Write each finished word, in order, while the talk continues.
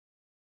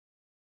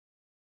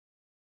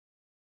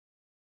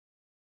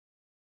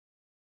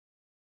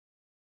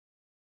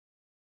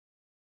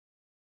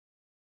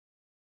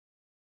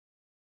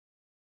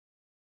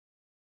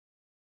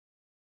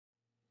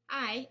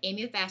Hi,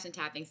 Amy of Fashion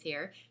Toppings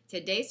here.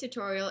 Today's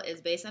tutorial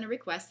is based on a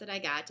request that I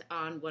got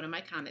on one of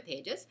my comment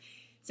pages.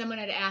 Someone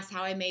had asked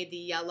how I made the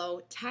yellow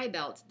tie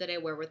belt that I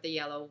wear with the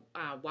yellow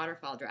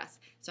waterfall dress.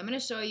 So I'm going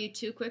to show you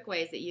two quick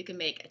ways that you can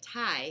make a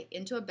tie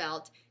into a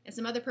belt and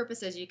some other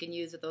purposes you can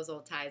use with those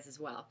old ties as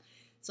well.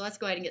 So let's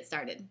go ahead and get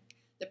started.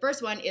 The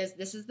first one is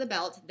this is the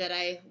belt that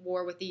I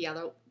wore with the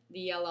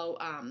yellow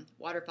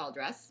waterfall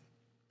dress.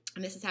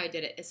 And this is how I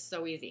did it. It's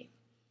so easy.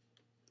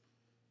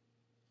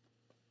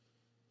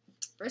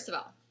 First of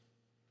all,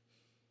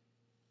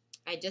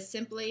 I just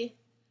simply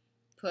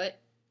put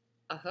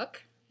a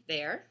hook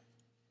there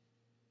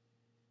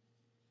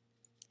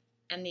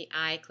and the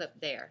eye clip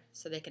there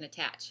so they can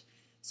attach.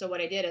 So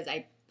what I did is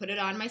I put it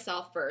on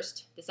myself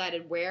first,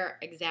 decided where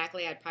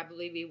exactly I'd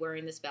probably be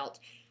wearing this belt.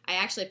 I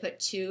actually put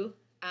two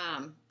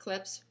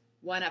clips,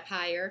 one up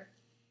higher,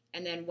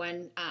 and then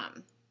one, I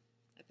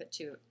put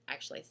two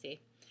actually,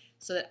 see,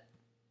 so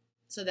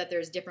that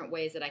there's different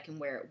ways that I can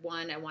wear it.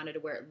 One, I wanted to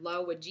wear it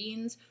low with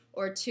jeans,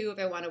 or two, if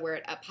I want to wear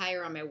it up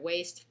higher on my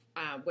waist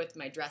with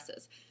my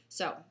dresses.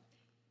 So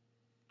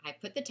I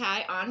put the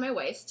tie on my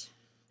waist,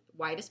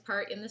 widest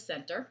part in the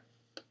center,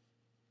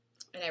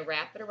 and I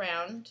wrap it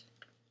around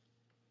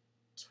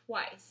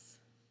twice.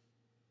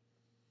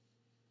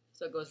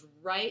 So it goes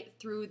right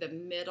through the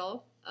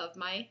middle of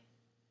my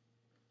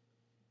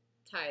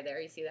tie there,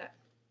 you see that?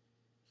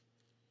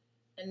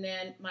 And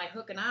then my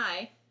hook and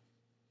eye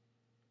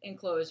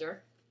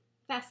enclosure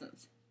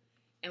fastens.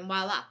 And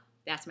voila,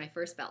 that's my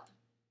first belt.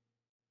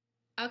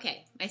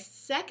 Okay, my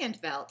second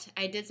belt,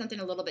 I did something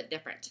a little bit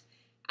different.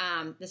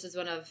 This is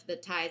one of the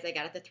ties I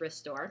got at the thrift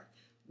store.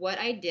 What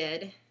I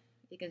did,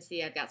 you can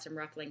see I've got some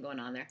ruffling going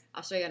on there.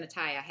 I'll show you on a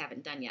tie I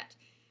haven't done yet.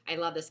 I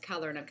love this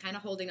color, and I'm kind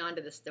of holding on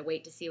to this to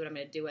wait to see what I'm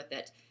going to do with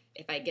it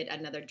if I get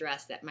another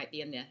dress that might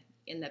be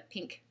in the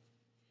pink,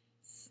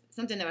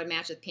 something that would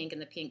match with pink in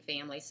the pink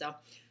family. So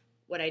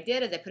what I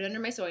did is I put it under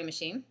my sewing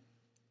machine.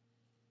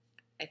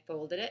 I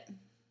folded it,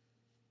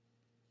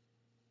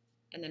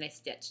 and then I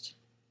stitched.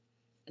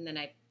 And then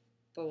I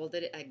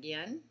folded it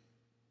again,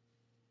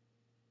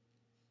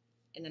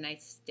 and then I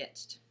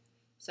stitched.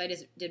 So I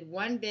just did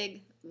one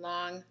big,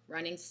 long,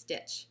 running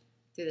stitch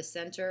through the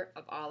center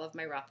of all of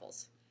my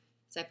ruffles.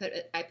 So I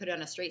put it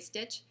on a straight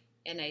stitch,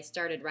 and I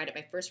started right at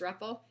my first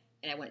ruffle,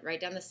 and I went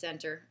right down the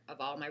center of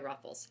all my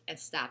ruffles and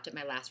stopped at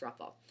my last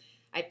ruffle.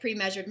 I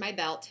pre-measured my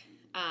belt.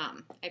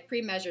 I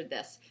pre-measured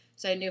this,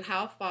 so I knew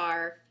how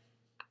far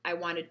I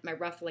wanted my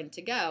ruffling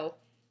to go,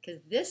 because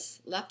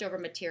this leftover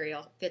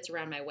material fits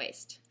around my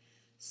waist.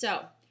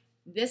 So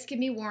this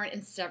can be worn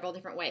in several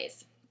different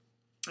ways.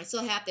 I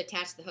still have to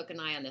attach the hook and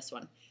eye on this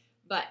one,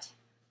 but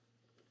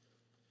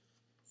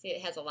see,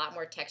 it has a lot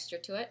more texture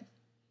to it.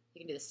 You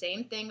can do the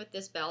same thing with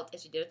this belt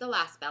as you did with the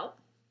last belt.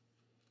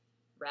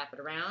 Wrap it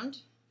around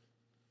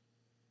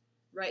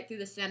right through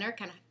the center,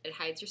 kind of it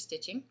hides your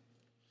stitching,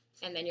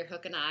 and then your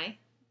hook and eye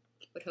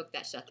would hook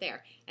that shut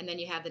there, and then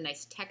you have the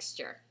nice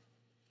texture.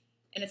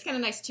 And it's kind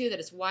of nice too that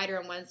it's wider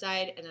on one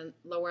side and then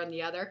lower on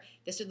the other.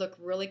 This would look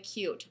really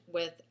cute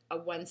with a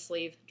one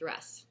sleeve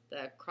dress,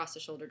 the across the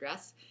shoulder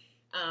dress,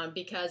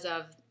 because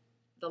of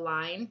the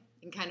line.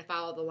 You can kind of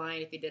follow the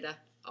line if you did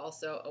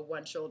also a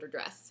one shoulder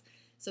dress.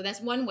 So that's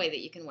one way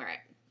that you can wear it.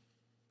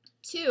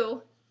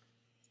 Two,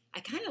 I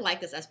kind of like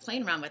this. I was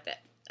playing around with it.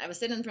 I was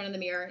sitting in front of the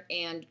mirror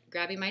and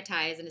grabbing my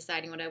ties and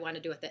deciding what I want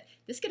to do with it.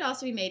 This could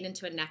also be made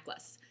into a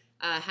necklace,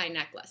 a high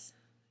necklace,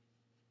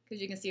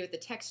 because you can see with the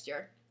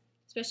texture.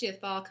 Especially if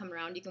fall come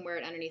around, you can wear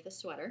it underneath a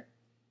sweater.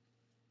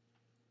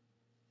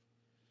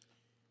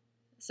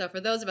 So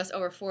for those of us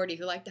over 40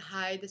 who like to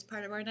hide this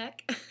part of our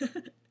neck,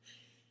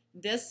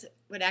 this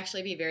would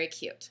actually be very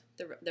cute.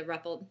 The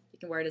ruffled, you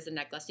can wear it as a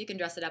necklace. You can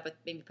dress it up with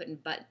maybe putting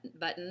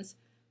buttons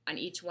on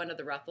each one of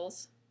the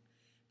ruffles.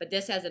 But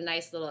this has a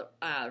nice little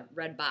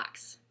red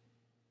box.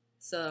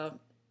 So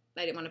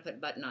I didn't want to put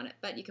a button on it,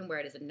 but you can wear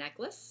it as a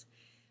necklace.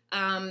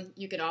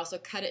 You can also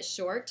cut it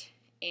short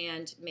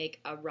and make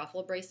a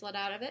ruffle bracelet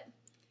out of it.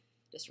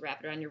 Just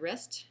wrap it around your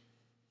wrist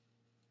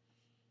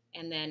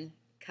and then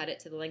cut it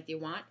to the length you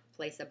want,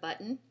 place a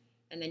button,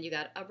 and then you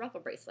got a ruffle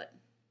bracelet,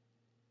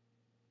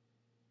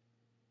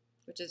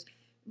 which is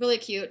really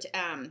cute.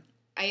 I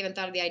even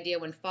thought of the idea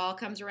when fall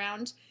comes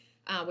around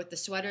with the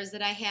sweaters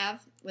that I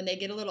have. When they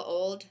get a little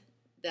old,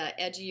 the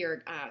edge of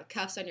your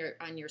cuffs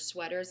on your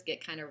sweaters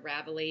get kind of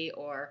ravelly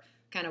or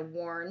kind of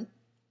worn.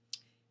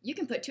 You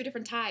can put two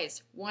different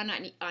ties, one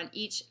on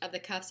each of the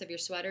cuffs of your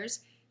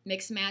sweaters,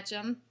 mix match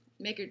them,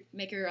 make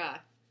your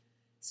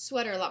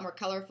sweater a lot more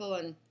colorful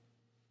and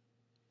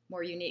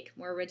more unique,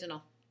 more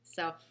original.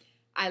 So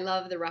I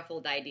love the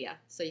ruffled idea.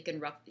 So you can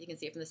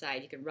see it from the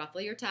side. You can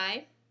ruffle your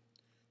tie,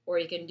 or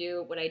you can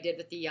do what I did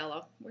with the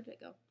yellow. Where did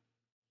it go?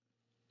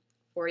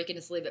 Or you can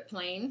just leave it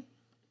plain,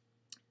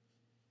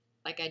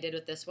 like I did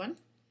with this one.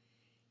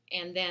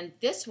 And then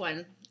this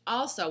one,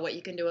 also what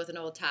you can do with an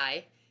old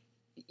tie,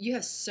 you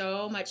have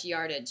so much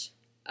yardage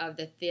of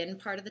the thin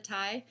part of the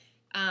tie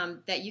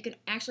that you can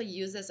actually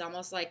use this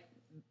almost like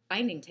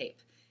binding tape.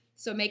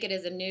 So make it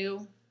as a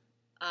new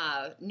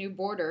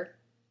border,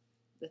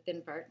 the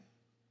thin part,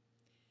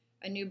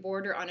 a new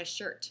border on a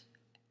shirt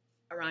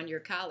around your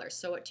collar.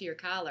 Sew it to your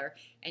collar,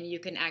 and you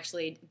can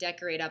actually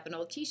decorate up an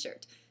old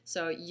t-shirt.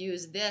 So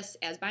use this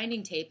as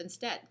binding tape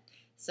instead.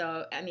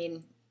 So, I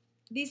mean,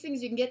 these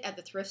things you can get at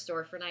the thrift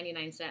store for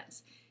 99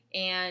 cents.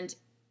 And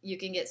you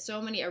can get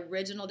so many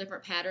original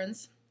different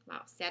patterns.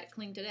 Wow, static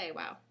cling today,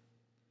 wow.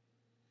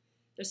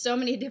 There's so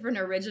many different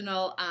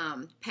original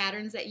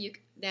patterns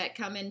that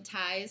come in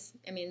ties.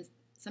 I mean,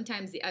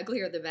 sometimes the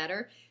uglier the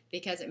better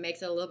because it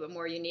makes it a little bit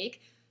more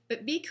unique.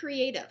 But be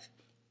creative.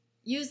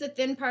 Use the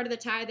thin part of the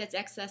tie that's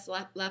excess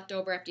left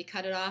over after you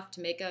cut it off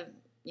to make a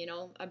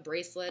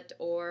bracelet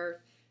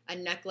or a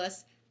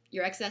necklace.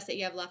 Your excess that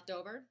you have left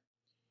over.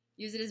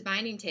 Use it as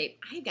binding tape.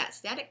 I've got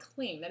static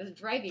cling. That is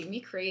driving me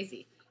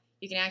crazy.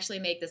 You can actually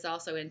make this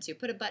also into,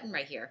 put a button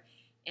right here,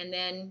 and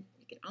then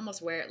you can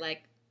almost wear it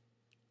like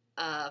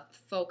a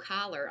faux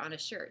collar on a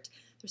shirt.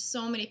 There's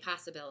so many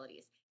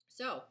possibilities.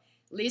 So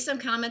leave some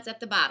comments at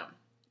the bottom.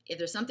 If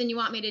there's something you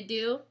want me to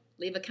do,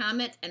 leave a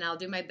comment and I'll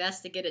do my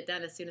best to get it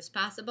done as soon as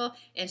possible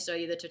and show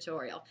you the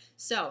tutorial.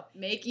 So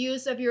make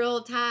use of your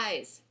old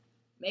ties.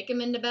 Make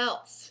them into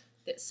belts.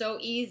 It's so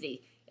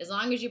easy. As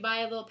long as you buy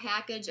a little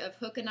package of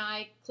hook and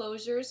eye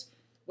closures,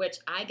 which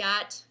I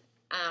got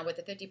with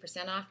a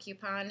 50% off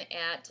coupon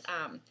at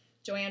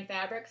Joann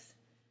Fabrics.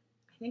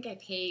 I think I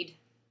paid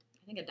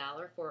 $1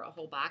 for a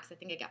whole box. I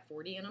think I got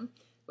 40 in them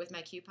with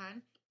my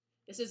coupon.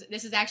 This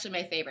is actually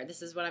my favorite.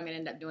 This is what I'm going to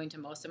end up doing to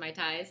most of my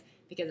ties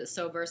because it's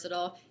so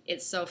versatile.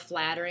 It's so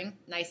flattering,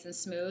 nice and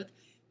smooth.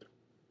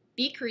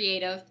 Be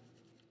creative.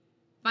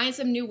 Find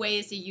some new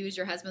ways to use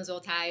your husband's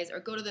old ties,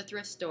 or go to the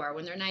thrift store.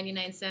 When they're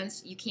 99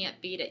 cents, you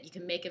can't beat it. You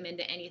can make them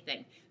into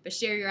anything. But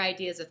share your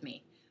ideas with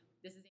me.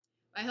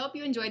 I hope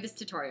you enjoyed this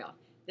tutorial.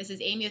 This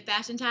is Amy with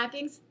Fashion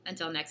Toppings.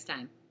 Until next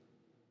time.